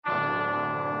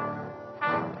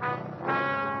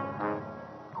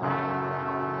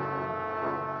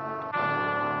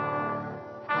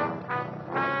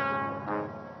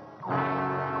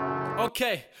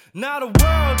Okay, now the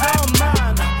world don't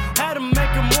mind. Had to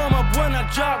make him warm up when I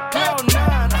dropped cloud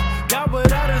 9. Got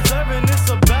what I deserve and it's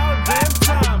about damn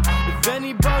time. If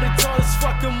anybody tall as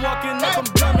fucking walking up, I'm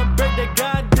gonna break their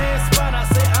goddamn spine. I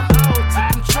say I'm out to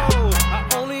control. I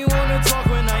only wanna talk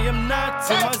when I am not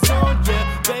in my zone. Yeah,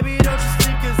 baby, don't you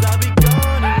sleep cause I'll be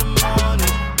gone in the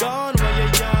morning. Gone while you're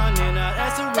yawning. I'd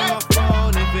answer on my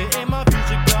phone if it ain't my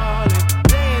future calling.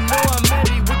 They ain't know I'm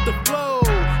Eddy with the flow.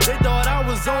 They thought I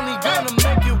was only gonna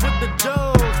make it with the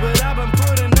jokes, but I've been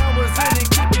putting hours in and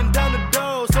kicking down the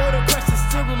door. So the question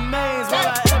still remains, will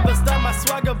I ever stop my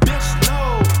swagger, bitch?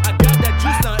 No. I got that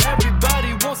juice now,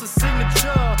 everybody wants a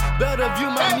signature. Better view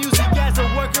my music as a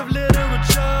work of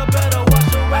literature. Better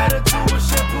wash your attitude with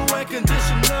shampoo and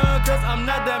conditioner, cause I'm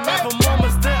not that man for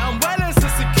moments that I'm well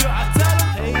insecure. I tell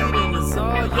them, hating is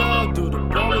all y'all do. The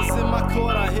ball is in my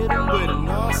court, I hit him with an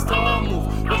all-star move.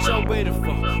 What y'all waiting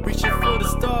for? Reaching for the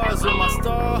stars with my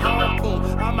star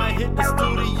harpoon. I might hit the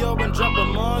studio and drop a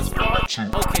Mars part.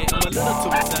 Okay, I'm a little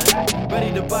too excited.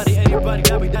 Ready to body anybody,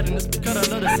 got me that in this because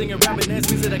I love to sing and rapping. Dance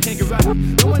music that can't get right.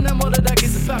 Knowing that more that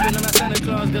gets it poppin'. I'm not Santa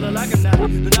Claus, gonna like him now.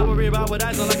 Do not worry about what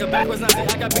I sound like a backwards Nazi.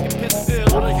 I got bigger pins to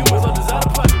fill. All the humors are just out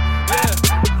of pocket. Yeah.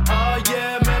 Oh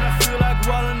yeah, man, I feel like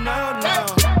wildin' out now.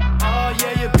 Oh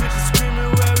yeah, your bitch is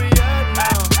screaming where we at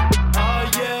now. Oh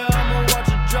yeah, I'ma watch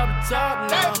her drop the top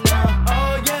now.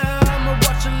 Oh yeah, I'ma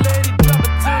watch a lady drop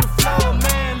it to the floor.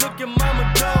 Man, look at mama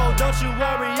go. Don't you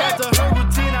worry, after her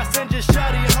routine, I send your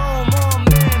shawty home. Oh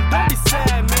man, don't be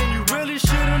sad, man. You really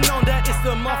should've known that it's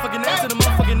the motherfucking A to the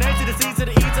motherfucking A to the C to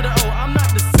the E to the O. I'm not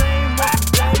the same one from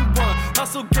day one.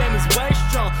 Hustle game is way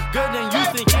strong. Good than you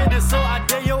think it is, so I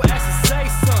dare your ass to say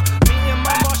some. Me and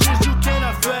my martians, you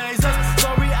cannot phase us.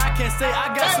 Sorry, I can't say I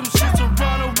got some shit to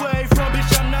run away from. Bitch,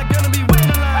 I'm not gonna be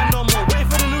waiting in line no more. Waiting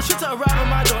for the new shit to arrive at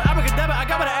my door. Abracadabra, I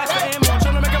got what I asked for and more.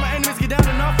 Trying to make all my enemies get down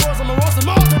and all fours. I'ma roll some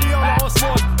more to the all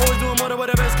sports. Always doing more than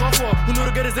whatever it's called for. Who knew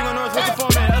the greatest thing on earth was the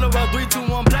format? LOL, 3, 2,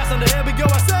 1, blast on the head we go.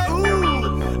 I say,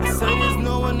 ooh. I say there's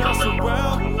no one else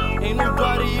around. Ain't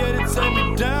nobody here to take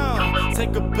me down.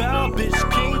 Take a bow, bitch,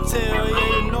 can't tell.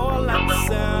 Yeah, you know I like the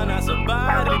sound. I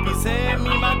somebody be saying me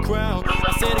my crown.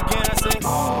 I say it again, I say,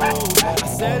 ooh. I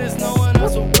say there's no one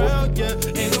else around, yeah.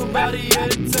 Ain't nobody here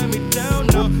to take me down,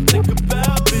 no. Take a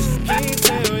bow, bitch, can't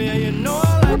tell. Yeah, you know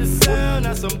I like the sound.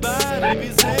 I somebody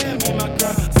be saying me my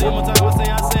crown. Say it one time,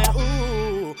 I say,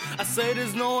 ooh. I say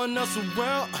there's no one else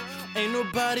around. Ain't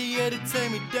nobody here to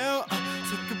take me down.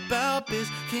 Take a bow, bitch,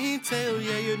 can't tell.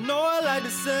 Yeah, you know I like the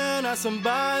sound. Now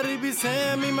somebody be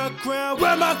saying me my crown.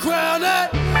 Where my crown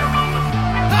at?